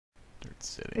Dirt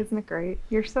City. Isn't it great?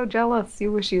 You're so jealous.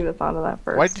 You wish you'd have thought of that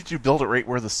Why first. did you build it right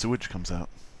where the sewage comes out?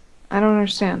 I don't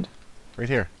understand. Right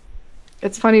here.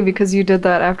 It's funny because you did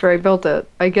that after I built it.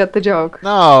 I get the joke.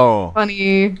 No!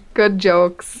 Funny, good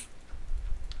jokes.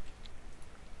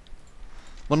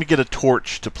 Let me get a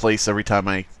torch to place every time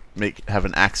I have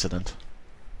an accident.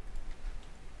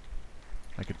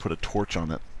 I could put a torch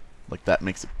on it. Like that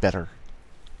makes it better.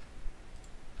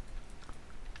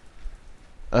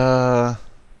 Uh...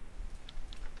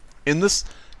 In this...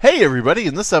 Hey everybody!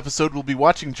 In this episode we'll be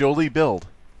watching Jolie build.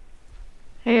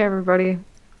 Hey everybody.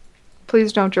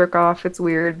 Please don't jerk off. It's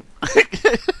weird.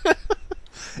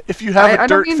 If you have a I don't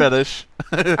dirt mean fetish...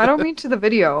 I don't mean to the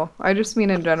video. I just mean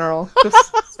in general.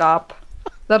 Just stop.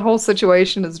 That whole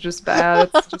situation is just bad.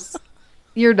 It's just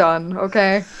you're done,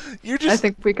 okay? You're I just...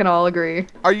 think we can all agree.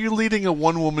 Are you leading a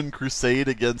one-woman crusade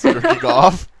against jerking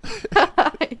off?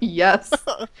 Yes.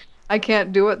 I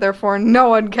can't do it, therefore no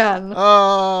one can.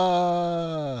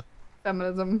 Ah.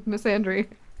 Feminism, misandry.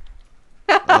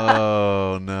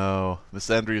 Oh no.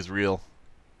 Misandry is real.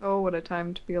 Oh, what a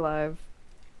time to be alive.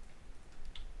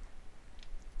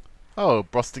 Oh,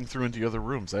 busting through into other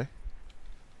rooms, eh?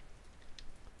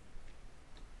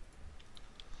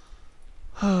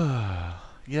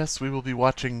 Yes, we will be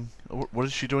watching... What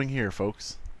is she doing here,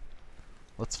 folks?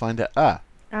 Let's find out... Ah!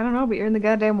 I don't know, but you're in the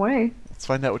goddamn way. Let's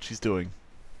find out what she's doing.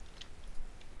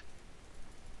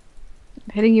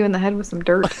 I'm hitting you in the head with some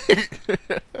dirt.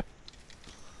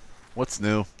 What's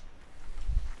new?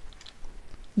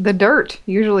 The dirt.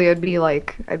 Usually I'd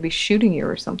be shooting you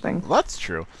or something. Well, that's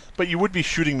true. But you would be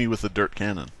shooting me with a dirt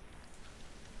cannon.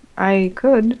 I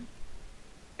could,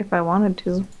 if I wanted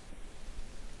to.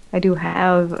 I do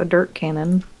have a dirt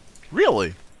cannon.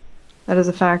 Really? That is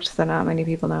a fact that not many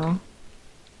people know.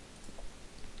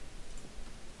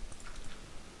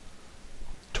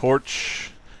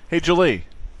 Torch. Hey, Jolie.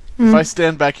 If Hmm. I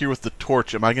stand back here with the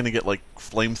torch, am I going to get, like,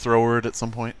 flamethrowered at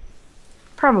some point?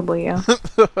 Probably, yeah.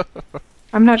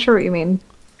 I'm not sure what you mean.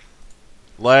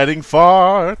 Lighting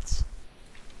farts.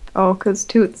 Oh, 'cause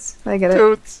toots. I get it.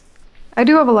 Toots. I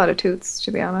do have a lot of toots,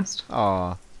 to be honest.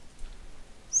 Aw.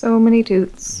 So many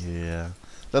toots. Yeah.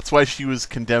 That's why she was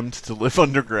condemned to live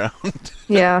underground.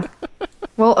 Yeah.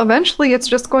 Well, eventually it's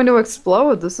just going to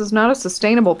explode. This is not a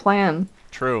sustainable plan.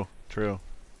 True, true.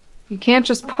 You can't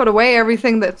just put away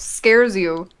everything that scares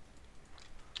you.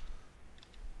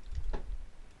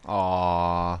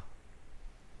 Aw.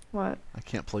 What? I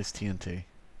can't place TNT.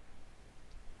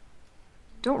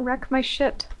 Don't wreck my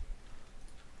shit.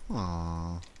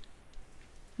 Aw.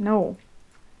 No.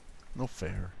 No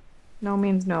fair. No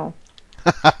means no.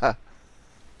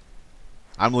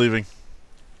 I'm leaving.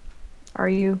 Are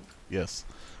you? Yes.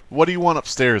 What do you want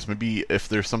upstairs? Maybe if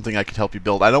there's something I could help you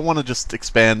build. I don't want to just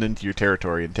expand into your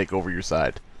territory and take over your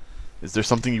side. Is there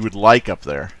something you would like up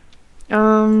there?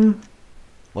 Um,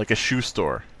 Like a shoe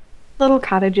store? little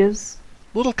cottages.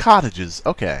 Little cottages.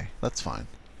 Okay, that's fine.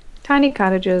 Tiny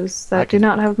cottages I that do can...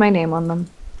 not have my name on them.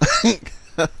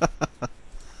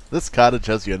 This cottage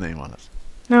has your name on it.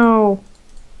 No.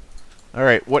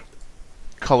 Alright, what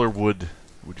color wood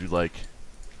would you like?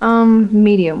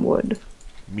 Medium wood.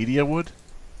 Media wood?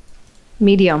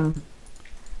 Medium.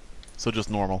 So just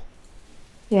normal.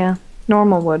 Yeah,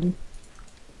 normal wood.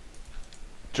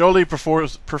 Jolie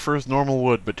prefers normal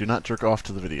wood, but do not jerk off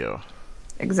to the video.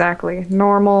 Exactly.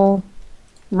 Normal,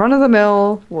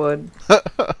 run-of-the-mill wood.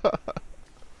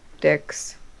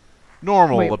 Dicks.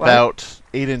 Normal, Wait, what? about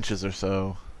 8 inches or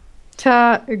so.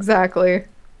 Ta, exactly.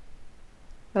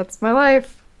 That's my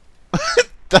life.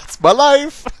 That's my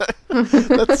life!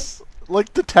 That's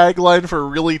like the tagline for a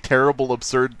really terrible,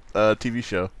 absurd TV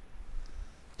show.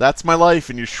 That's my life,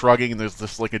 and you're shrugging, and there's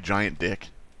just like a giant dick.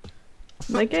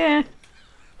 Like, eh.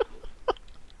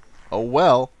 Oh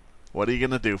well. What are you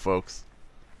gonna do, folks?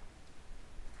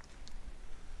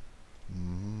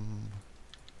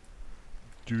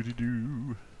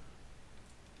 Doo-doo-doo.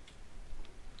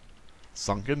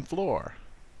 Sunken floor.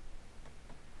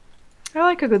 I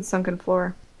like a good sunken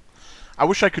floor. I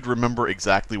wish I could remember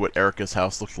exactly what Erica's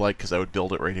house looked like, because I would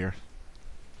build it right here.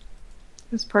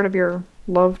 As part of your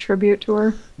love tribute to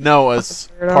her. No, What a as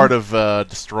weirdo. part of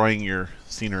destroying your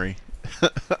scenery.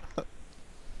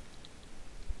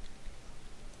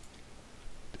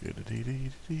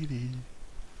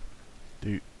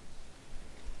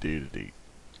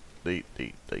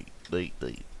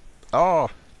 Oh!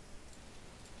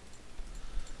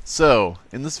 So,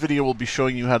 in this video we'll be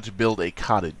showing you how to build a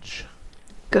cottage.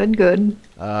 Good, good.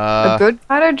 A good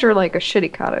cottage or like a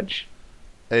shitty cottage?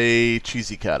 A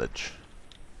cheesy cottage.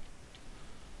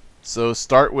 So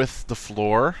start with the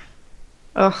floor.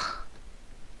 Ugh.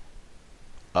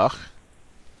 Ugh.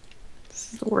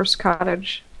 This is the worst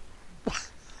cottage.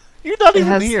 You're not It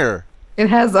even has here. it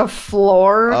has a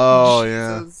floor. Oh,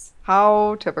 yeah. Jesus.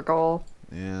 How typical.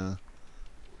 Yeah.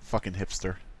 Fucking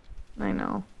hipster. I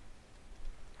know.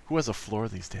 Who has a floor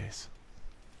these days?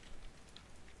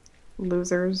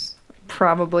 Losers.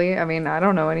 Probably. I mean, I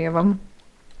don't know any of them.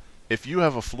 If you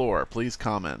have a floor, please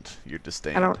comment. You're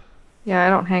disdained. I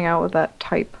don't hang out with that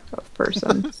type of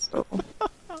person. So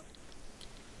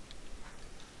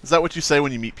Is that what you say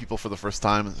when you meet people for the first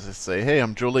time? Is they say, "Hey,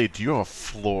 I'm Jolie. Do you have a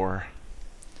floor?"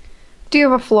 do you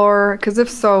have a floor? Because if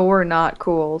so, we're not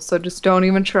cool. So just don't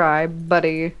even try,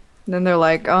 buddy. And then they're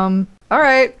like, all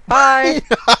right, bye.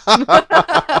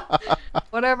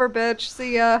 Whatever, bitch.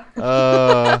 See ya.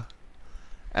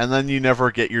 And then you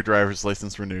never get your driver's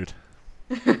license renewed.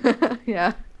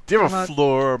 Yeah. Do you have a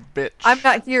floor, bitch? I'm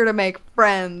not here to make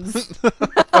friends.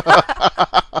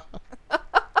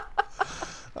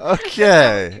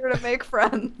 Okay. I'm here to make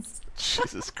friends.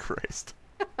 Jesus Christ.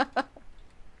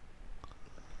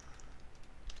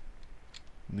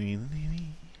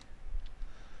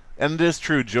 And it is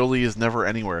true, Jolie is never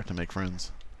anywhere to make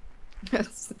friends.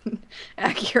 That's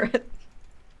accurate.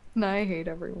 And I hate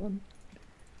everyone.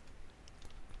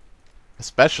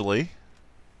 Especially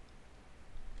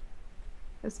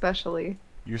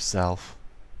yourself.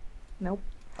 Nope.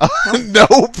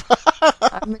 Nope.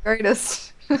 I'm the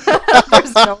greatest.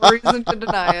 There's no reason to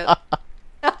deny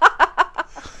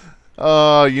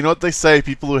it. You know what they say,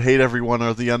 people who hate everyone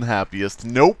are the unhappiest.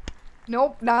 Nope.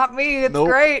 Nope, not me. It's Nope.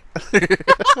 great.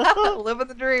 Living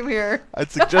the dream here.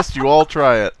 I'd suggest you all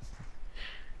try it.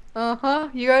 Uh-huh.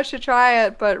 You guys should try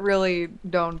it, but really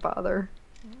don't bother.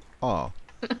 Oh.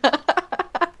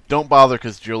 Don't bother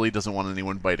because Jolie doesn't want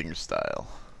anyone biting her style.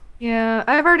 Yeah,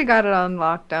 I've already got it on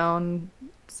lockdown.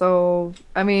 So,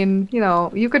 I mean, you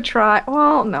know, you could try.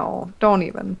 Well, no, don't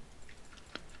even.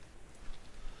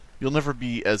 You'll never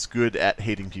be as good at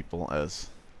hating people as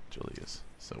Jolie is.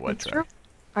 So why That's try? true.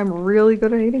 I'm really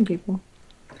good at hating people.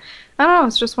 I don't know,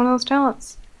 it's just one of those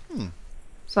talents.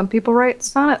 Some people write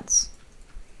sonnets.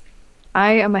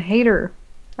 I am a hater.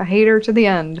 A hater to the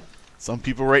end. Some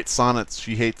people write sonnets.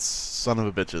 She hates son of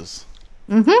a bitches.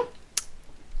 Mm-hmm.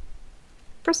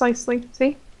 Precisely.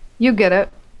 See? You get it.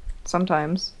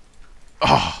 Sometimes.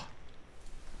 Oh!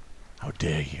 How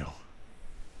dare you?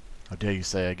 How dare you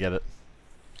say I get it?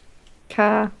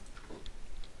 Ka.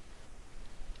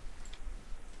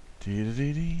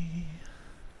 Dee-dee-dee-dee.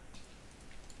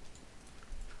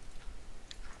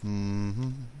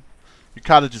 Your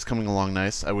cottage is coming along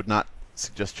nice. I would not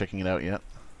suggest checking it out yet.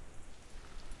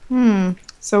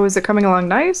 So is it coming along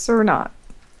nice or not?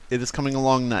 It is coming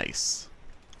along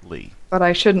nicely. But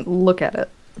I shouldn't look at it.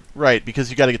 Right, because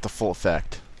you got to get the full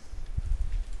effect.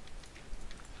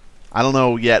 I don't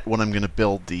know yet what I'm going to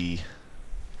build the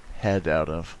head out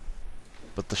of.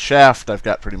 But the shaft I've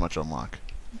got pretty much on lock.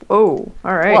 Whoa,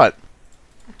 alright. What?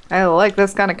 I like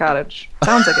this kind of cottage.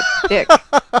 Sounds like a dick.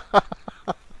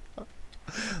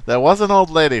 There was an old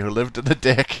lady who lived in a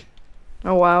dick.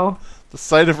 Oh, wow. The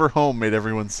sight of her home made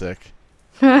everyone sick.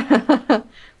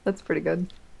 That's pretty good.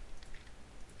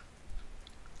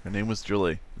 Her name was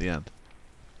Julie. The end.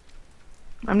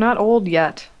 I'm not old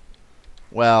yet.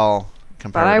 Well, But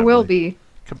comparatively. I will be.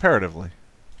 Comparatively.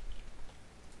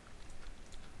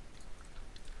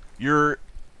 You're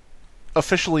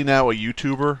officially now a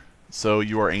YouTuber, so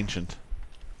you are ancient.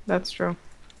 That's true.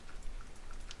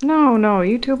 No,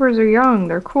 YouTubers are young.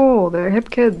 They're cool. They're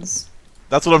hip kids.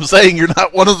 That's what I'm saying. You're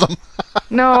not one of them.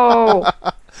 No.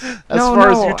 As far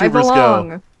as YouTubers I belong.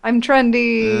 go. I'm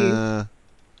trendy.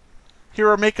 Here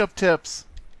are makeup tips.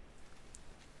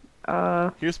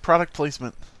 Uh, Here's product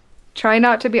placement. Try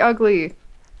not to be ugly.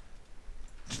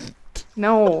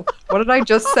 No. What did I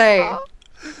just say?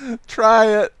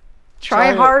 Try it.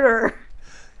 Try harder.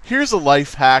 Here's a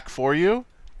life hack for you.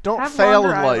 Don't Have fail in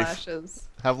longer life. eyelashes.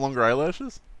 Have longer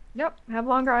eyelashes? Yep, have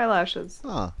longer eyelashes.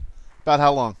 Huh. About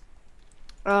how long?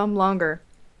 Longer.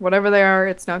 Whatever they are,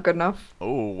 it's not good enough.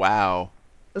 Oh, wow.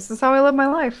 This is how I live my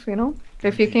life, you know?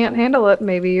 If you can't handle it,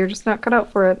 maybe you're just not cut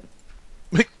out for it.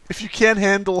 If you can't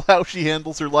handle how she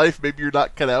handles her life, maybe you're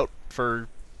not cut out for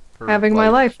her Having my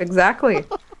life, exactly.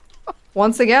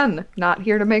 Once again, not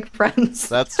here to make friends.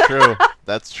 That's true.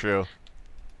 That's true.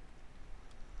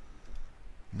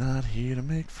 Not here to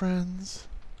make friends.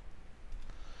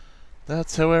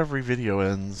 That's how every video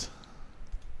ends.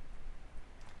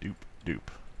 Doop, doop.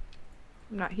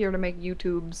 I'm not here to make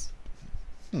YouTubes.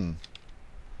 I'm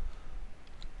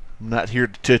not here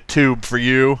to tube for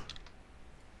you.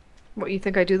 What, you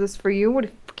think I do this for you? What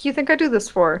do you think I do this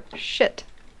for? Shit.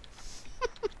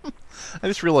 I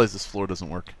just realized this floor doesn't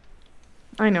work.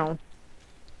 I know.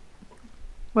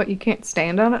 What, you can't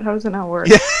stand on it? How does it not work?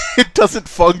 Yeah, it doesn't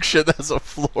function as a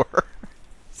floor.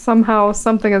 Somehow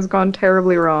something has gone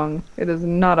terribly wrong. It is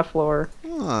not a floor.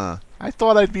 Huh. I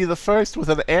thought I'd be the first with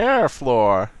an air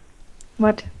floor.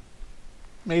 What?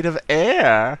 Made of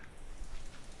air.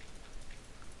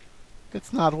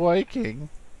 It's not working.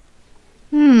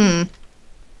 Hmm.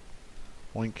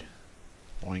 Boink.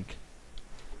 Boink.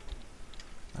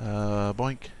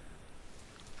 Boink.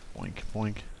 Boink,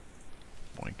 boink.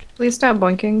 Boink. Please stop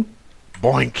blinking.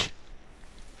 Boink!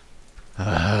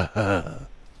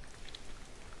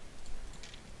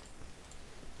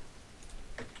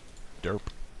 Derp.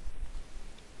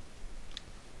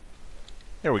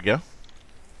 There we go.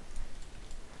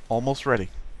 Almost ready.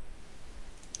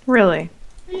 Really?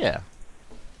 Yeah.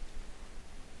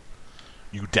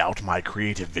 You doubt my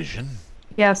creative vision?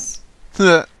 Yes.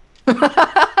 You're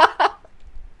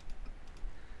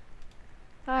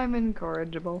I'm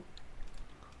incorrigible.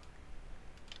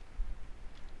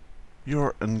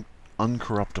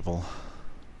 uncorruptible.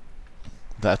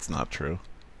 That's not true.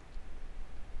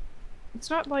 It's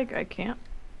not like I can't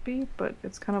be, but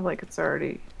it's kind of like it's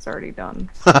already done.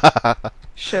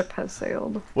 Ship has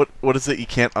sailed. What is it? You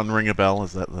can't unring a bell?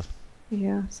 Is that the...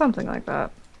 Yeah, something like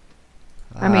that.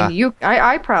 I mean,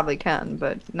 I probably can,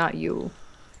 but not you.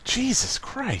 Jesus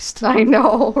Christ. I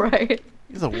know, right?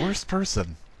 You're the worst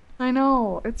person. I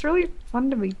know. It's really fun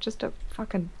to be just a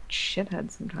fucking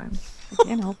shithead sometimes. I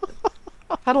can't help it.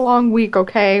 Had a long week,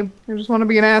 okay? I just want to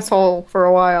be an asshole for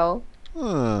a while.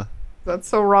 That's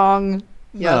so wrong.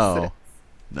 Yes, it is.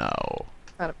 No.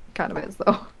 Kind of is,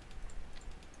 though.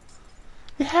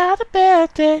 You had a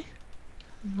bad day.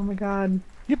 Oh my god.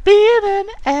 You're being an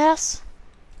ass.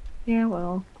 Yeah,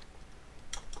 well.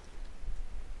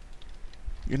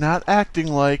 You're not acting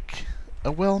like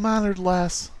a well-mannered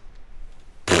lass.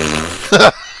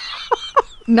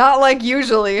 Not like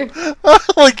usually.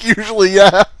 Like usually,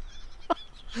 yeah.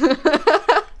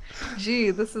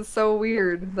 Gee, this is so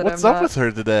weird that What's I'm up not with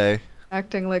her today?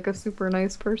 acting like a super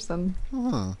nice person.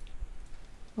 Huh.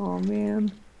 Oh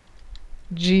man.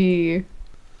 Gee.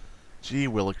 Gee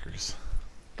willikers.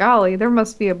 Golly, there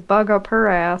must be a bug up her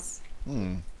ass.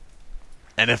 And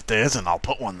if there isn't, I'll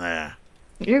put one there.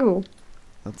 Ew.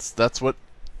 That's what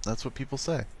people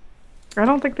say. I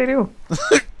don't think they do.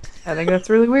 I think that's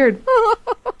really weird.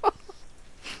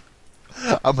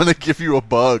 I'm gonna give you a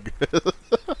bug.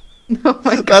 Oh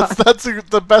my god. That's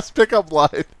the best pickup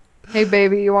line. Hey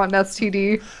baby, you want an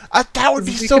STD? That would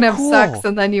be We so can have cool. sex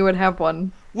and then you would have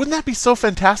one. Wouldn't that be so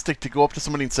fantastic to go up to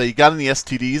somebody and say, "You got any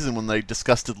STDs?" And when they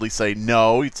disgustedly say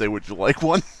no, you'd say, "Would you like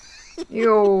one?"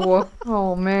 Ew.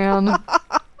 Oh man.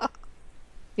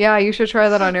 Yeah, you should try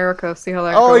that on Erica, see how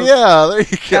that Oh goes. yeah, there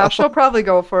you go. Yeah, she'll probably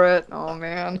go for it. Oh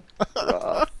man.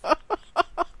 Ugh.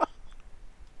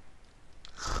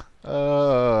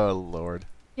 Oh Lord.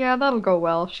 Yeah, that'll go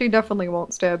well. She definitely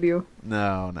won't stab you.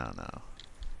 No.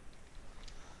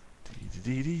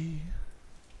 Dee-dee-dee-dee.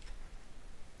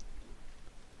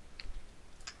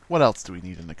 What else do we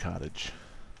need in the cottage?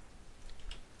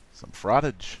 Some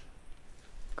frottage.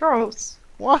 Gross.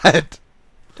 What?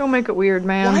 Don't make it weird,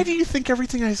 man. Why do you think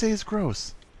everything I say is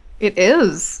gross? It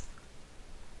is.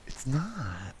 It's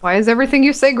not. Why is everything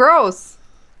you say gross?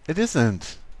 It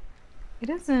isn't. It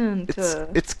isn't.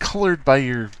 It's colored by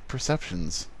your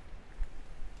perceptions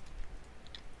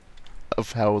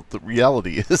of how the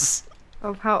reality is.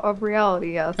 Of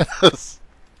reality, yes. Yes.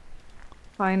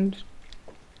 Find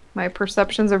my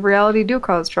perceptions of reality do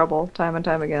cause trouble time and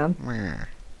time again.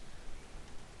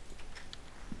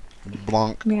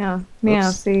 Blanc. Yeah,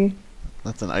 Oops. see.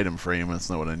 That's an item frame. That's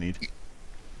not what I need.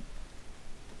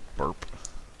 Burp.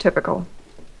 Typical.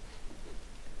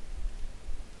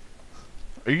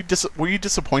 Are you were you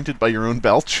disappointed by your own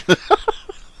belch?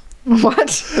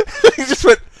 What? You just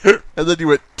went, and then you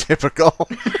went typical.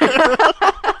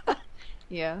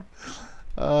 Yeah.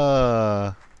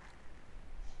 The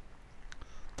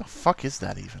fuck is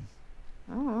that even?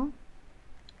 I don't know.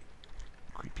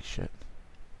 Creepy shit.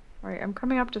 Alright, I'm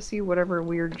coming up to see whatever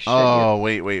weird shit Oh,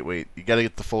 wait. You gotta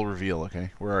get the full reveal, okay?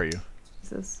 Where are you?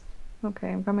 Jesus. Okay,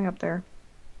 I'm coming up there.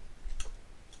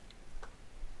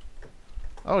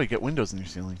 Oh, you get windows in your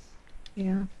ceiling.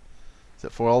 Yeah. Is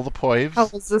it for all the poivs? How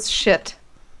is this shit?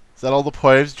 Is that all the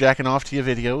poivs jacking off to your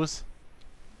videos?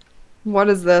 What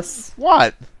is this?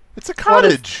 What? It's a What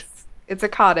is cottage. this? It's a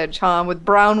cottage, huh? With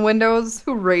brown windows?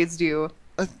 Who raised you?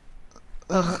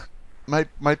 Ugh.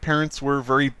 My parents were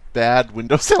very bad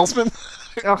window salesmen.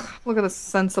 Ugh, look at this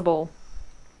sensible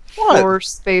What? floor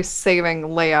space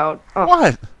saving layout. Ugh,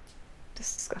 What?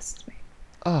 disgusts me.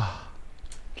 Oh.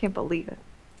 Can't believe it.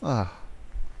 Oh.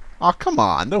 Oh, come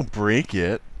on. Don't break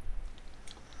it.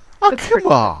 Oh, It's come pretty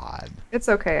good. on. It's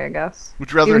okay, I guess.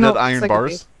 Would you rather Even it though had it looks iron like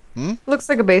bars? Hmm? looks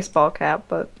like a baseball cap,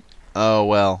 but Oh,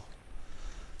 well.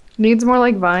 needs more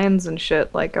like vines and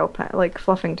shit, like like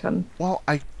Fluffington. Well,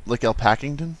 I like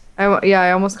Alpackington. Yeah,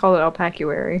 I almost called it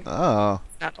alpacuary. Oh.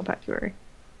 Not alpacuary.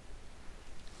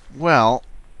 Well,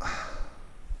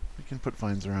 we can put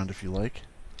vines around if you like.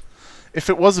 If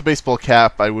it was a baseball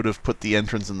cap, I would have put the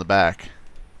entrance in the back.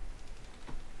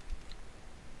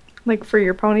 Like for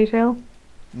your ponytail?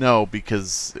 No,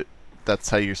 because that's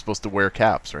how you're supposed to wear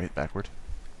caps, right? Backward.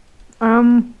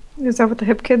 Is that what the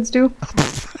hip kids do?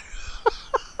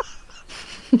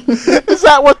 Is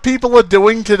that what people are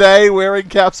doing today, wearing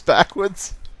caps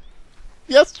backwards?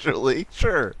 Yes, Julie.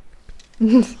 Sure.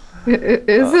 Is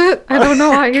it? I don't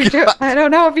know how you're I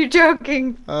don't know if you're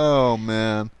joking. Oh,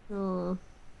 man. Oh.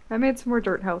 I made some more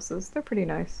dirt houses. They're pretty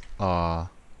nice. Are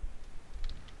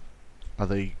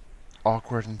they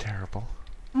awkward and terrible?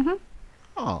 Mm-hmm.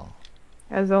 Oh.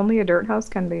 As only a dirt house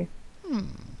can be.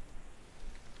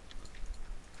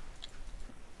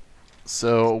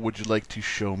 So, would you like to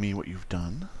show me what you've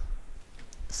done?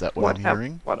 Is that what I'm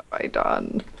hearing? What have I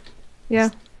done?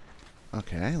 Yeah.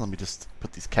 Okay, let me just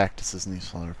put these cactuses in these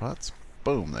flower pots.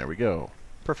 Boom, there we go.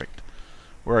 Perfect.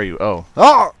 Where are you? Oh.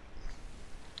 Oh!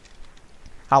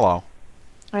 Hello.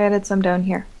 I added some down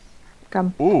here.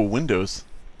 Come. Ooh, windows.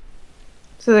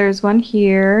 So there's one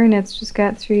here, and it's just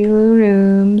got 3 little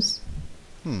rooms.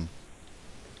 Is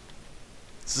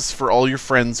this for all your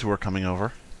friends who are coming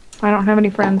over? I don't have any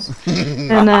friends.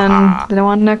 And then the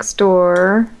one next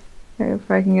door, if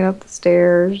I can get up the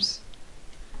stairs,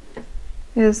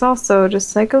 is also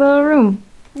just like a little room.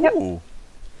 Yep. Ooh.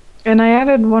 And I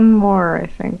added one more, I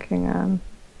think. Hang on.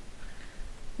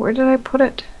 Where did I put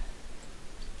it?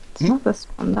 It's not this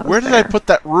one. That was Where did I put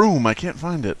that room? I can't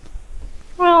find it.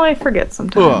 Well, I forget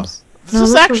sometimes. This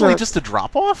is actually just a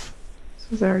drop-off? This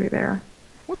was already there.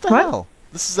 What the hell?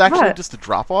 This is actually just a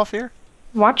drop-off here?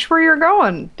 Watch where you're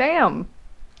going. Damn.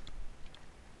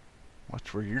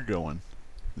 Watch where you're going.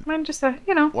 Mine just,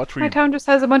 you know, Watch where my town just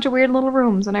has a bunch of weird little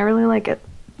rooms, and I really like it.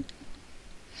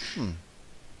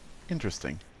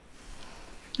 Interesting.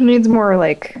 It needs more,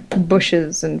 like,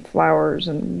 bushes and flowers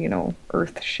and, you know,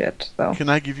 earth shit, though. Can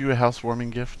I give you a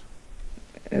housewarming gift?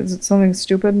 Is it something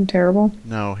stupid and terrible?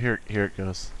 No, here it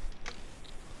goes.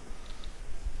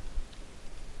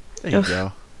 There you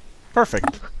go.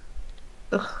 Perfect.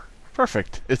 Ugh.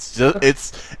 Perfect. It's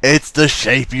just it's the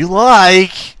shape you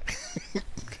like.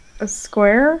 A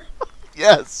square?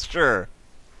 Yes, sure.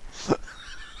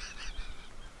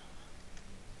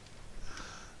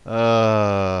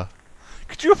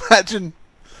 Could you imagine?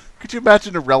 Could you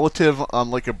imagine a relative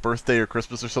on like a birthday or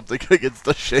Christmas or something? It's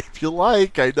the shape you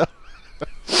like. I know.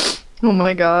 Oh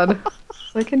my god.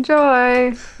 Like,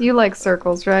 enjoy. You like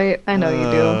circles, right? I know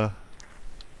you do.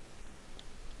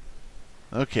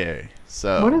 Okay,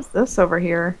 so What is this over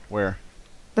here? where?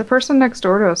 The person next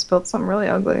door to us built something really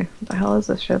ugly. What the hell is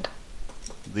this shit?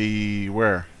 The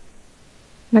where?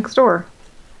 Next door.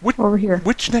 Over here.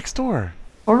 Which next door?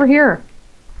 Over here.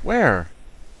 Where?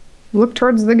 Look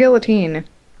towards the guillotine.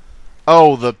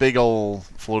 Oh, the big old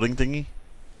floating thingy?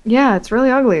 Yeah, it's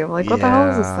really ugly. Like, what the hell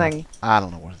is this thing? I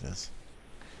don't know what it is.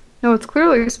 No, it's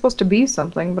clearly supposed to be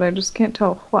something, but I just can't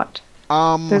tell what.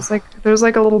 There's like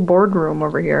a little boardroom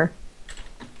over here.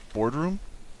 Boardroom?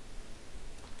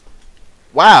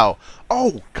 Wow.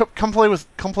 Oh, come play with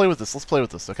this. Let's play with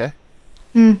this, okay?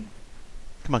 Come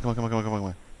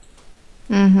on.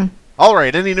 Mm-hmm. All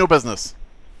right, any new business?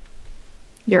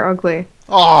 You're ugly.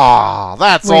 Ah,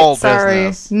 that's Wait, old sorry,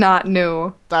 business. not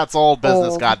new. That's old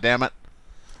business. Old. God damn it!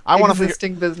 I want to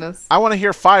Existing business. I want to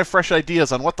hear 5 fresh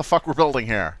ideas on what the fuck we're building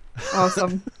here.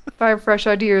 Awesome. 5 fresh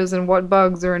ideas and what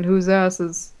bugs are in whose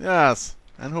asses. Yes,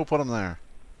 and who put them there?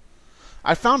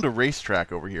 I found a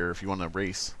racetrack over here. If you want to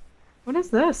race, What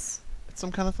is this? it's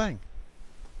some kind of thing.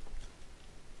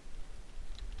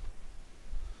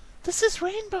 This is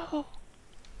Rainbow.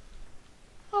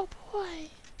 Oh boy.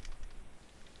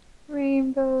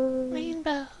 Rainbow.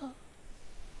 Rainbow.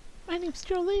 My name's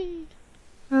Jolie.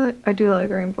 I do like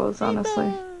rainbows, honestly.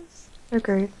 Rainbows. They're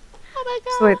great. Oh my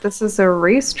god. So wait, this is a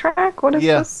racetrack? What is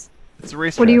this? It's a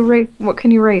racetrack. What do you race? What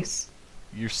can you race?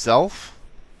 Yourself?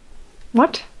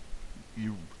 What?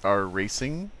 You are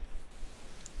racing?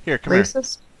 Here, come here.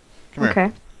 Racist? Come here.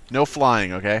 Okay. No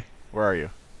flying, okay? Where are you?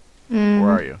 Mm.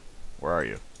 Where are you? Where are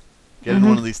you? Get in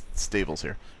one of these stables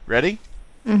here. Ready?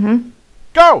 Mm-hmm.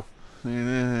 Go! You're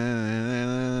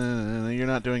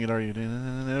not doing it, are you?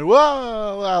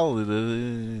 Whoa!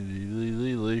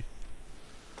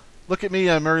 Look at me,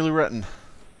 Mary Lou Retton.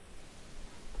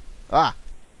 Ah!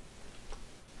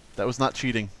 That was not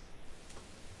cheating.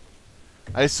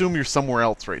 I assume you're somewhere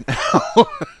else right now.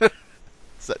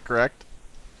 Is that correct?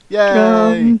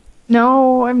 Yay!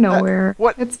 No, I'm nowhere.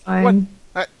 What? It's What? fine.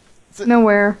 Is it,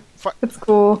 Nowhere. It's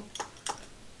cool.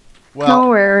 well,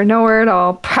 Nowhere at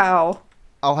all. Pow.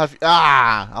 I'll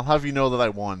have you know that I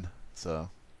won. So,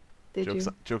 Did you?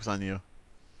 Joke's on you.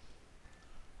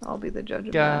 I'll be the judge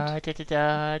of that.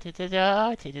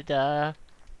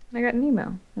 I got an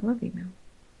email. I love email.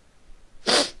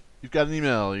 You've got an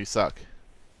email. You suck.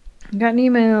 I got an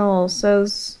email.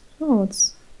 Says, oh,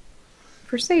 it's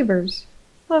for savers.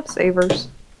 Love savers.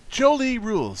 Jolie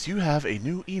Rules, you have a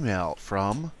new email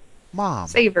from Mom.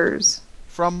 Savers.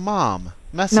 From Mom.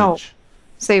 Message. No.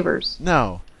 Savers.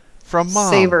 No. From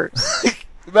Mom. Savers.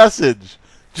 Message.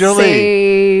 Jolie.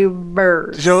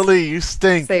 Savers. Jolie, you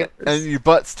stink. Savers. And your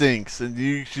butt stinks. And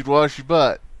you should wash your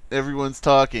butt. Everyone's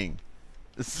talking.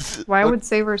 Why would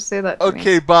Savers say that to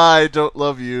Okay, bye. Don't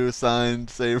love you. Signed,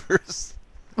 Savers.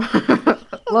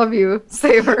 Love you,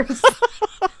 Savers.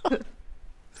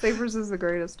 Savers is the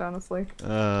greatest, honestly.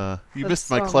 You missed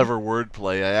my clever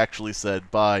wordplay. I actually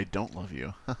said, bye, don't love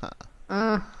you.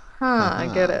 I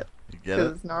get it. You get it?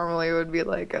 Because normally it would be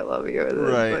like, I love you. And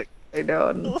Right. Like, I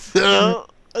don't.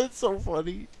 It's so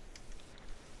funny.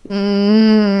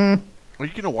 Mm. Are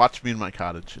you going to watch me in my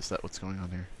cottage? Is that what's going on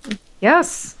here?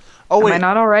 Yes. Oh, wait. Am I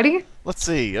not already? Let's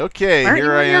see. Okay, Aren't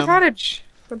here you I in your am. cottage?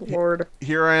 Good lord.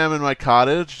 Here I am in my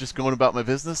cottage, just going about my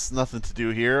business. Nothing to do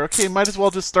here. Okay, might as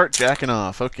well just start jacking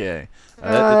off. Okay.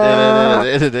 Jacking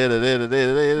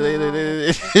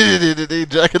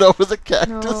off with a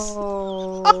cactus.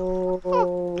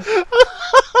 No.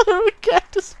 A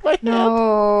cactus in my hand.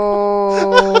 No.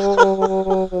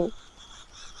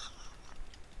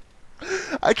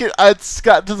 It's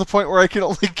gotten to the point where I can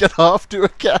only get off to a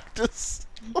cactus.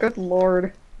 Good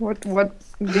lord. What do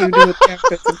you do with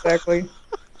cactus exactly?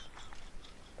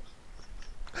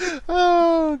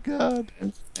 Oh god.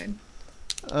 Insane.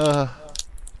 I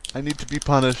need to be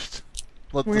punished.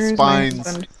 Let Where's the my spines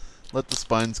husband? let the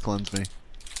spines cleanse me.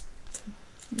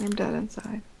 I'm dead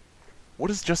inside. What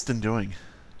is Justin doing?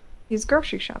 He's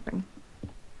grocery shopping.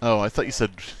 Oh, I thought you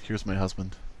said here's my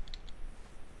husband.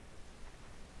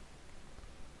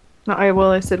 No,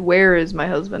 I said, where is my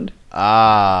husband?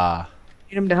 Ah.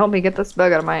 Need him to help me get this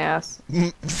bug out of my ass.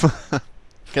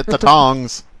 Get the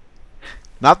tongs.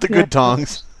 Not the good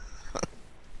tongs.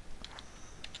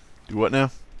 Do what now?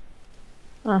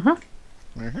 Uh-huh.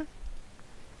 Uh-huh.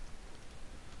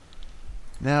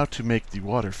 Now to make the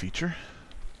water feature.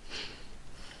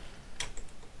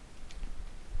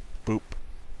 Boop.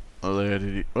 Oh, there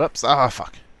did he. Whoops. Ah,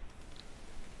 fuck.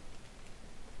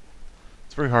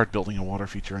 It's very hard building a water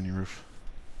feature on your roof.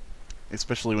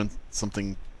 Especially when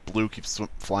something blue keeps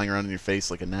flying around in your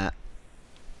face like a gnat.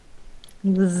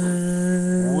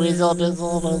 Whizzle,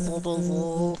 dizzle, dizzle,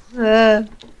 dizzle.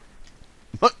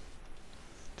 What?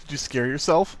 Did you scare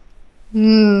yourself?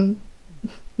 No.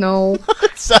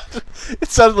 it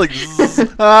sounded like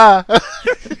zzz. Ah.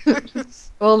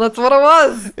 Well, that's what it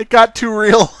was. It got too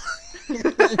real.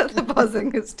 The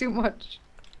buzzing is too much.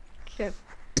 I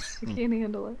can't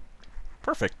handle it.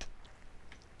 Perfect.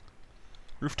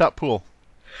 Rooftop pool.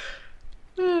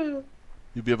 You'll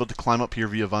be able to climb up here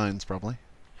via vines, probably.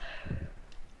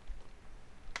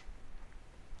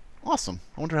 Awesome.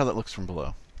 I wonder how that looks from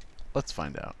below. Let's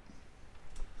find out.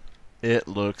 It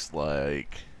looks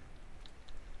like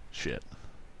shit.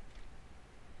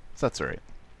 So that's alright.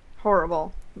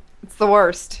 Horrible. It's the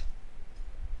worst.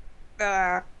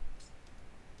 Ah.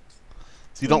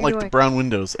 So you don't like the brown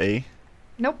windows, eh?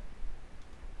 Nope.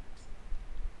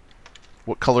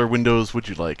 What color windows would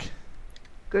you like?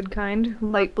 Good kind.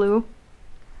 Light blue.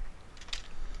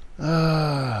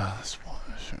 This one.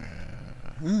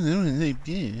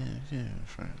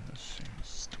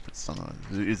 Stupid son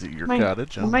of... Is it your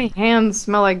cottage? My hands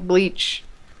smell like bleach.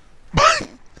 My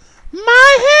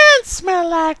hands smell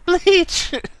like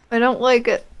bleach! I don't like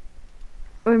it.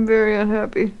 I'm very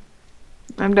unhappy.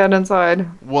 I'm dead inside.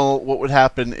 Well, what would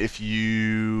happen if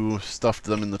you stuffed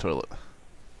them in the toilet?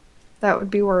 That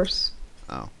would be worse.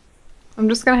 Oh. I'm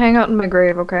just gonna hang out in my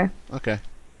grave, okay? Okay.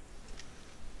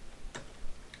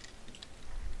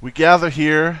 We gather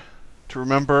here to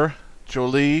remember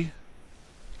Jolie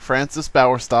Frances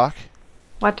Bowerstock.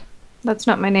 What? That's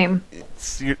not my name.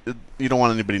 You don't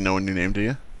want anybody knowing your name, do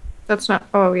you? That's not...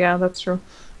 Oh, yeah, that's true.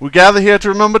 We gather here to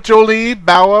remember Jolie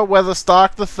Bower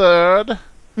Weatherstock III,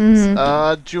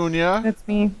 Junior. That's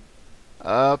me.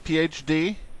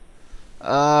 PhD.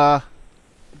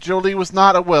 Jolie was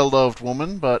not a well-loved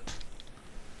woman, but,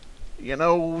 you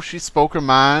know, she spoke her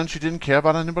mind. She didn't care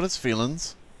about anybody's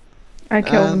feelings. I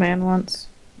killed a man once.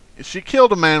 She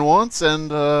killed a man once,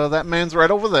 and that man's right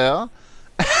over there.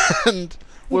 and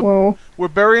Whoa. we're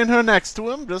burying her next to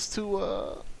him just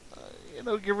to,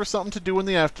 give her something to do in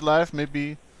the afterlife.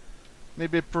 Maybe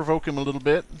provoke him a little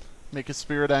bit, make his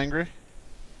spirit angry.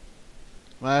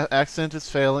 My accent is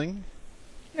failing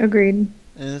Agreed.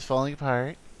 and is falling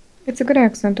apart. It's a good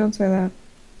accent, don't say that.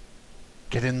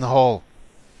 Get in the hole.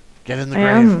 Get in the I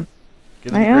grave. am.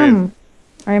 Get in I the grave. am.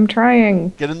 I am trying.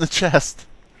 Get in the chest.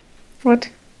 What?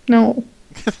 No.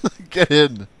 Get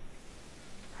in.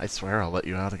 I swear I'll let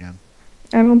you out again.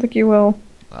 I don't think you will.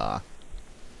 Ah.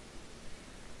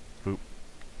 Boop.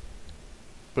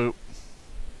 Boop.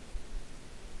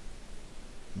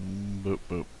 Boop,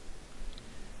 boop.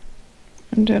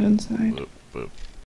 I'm dead inside. Boop, boop.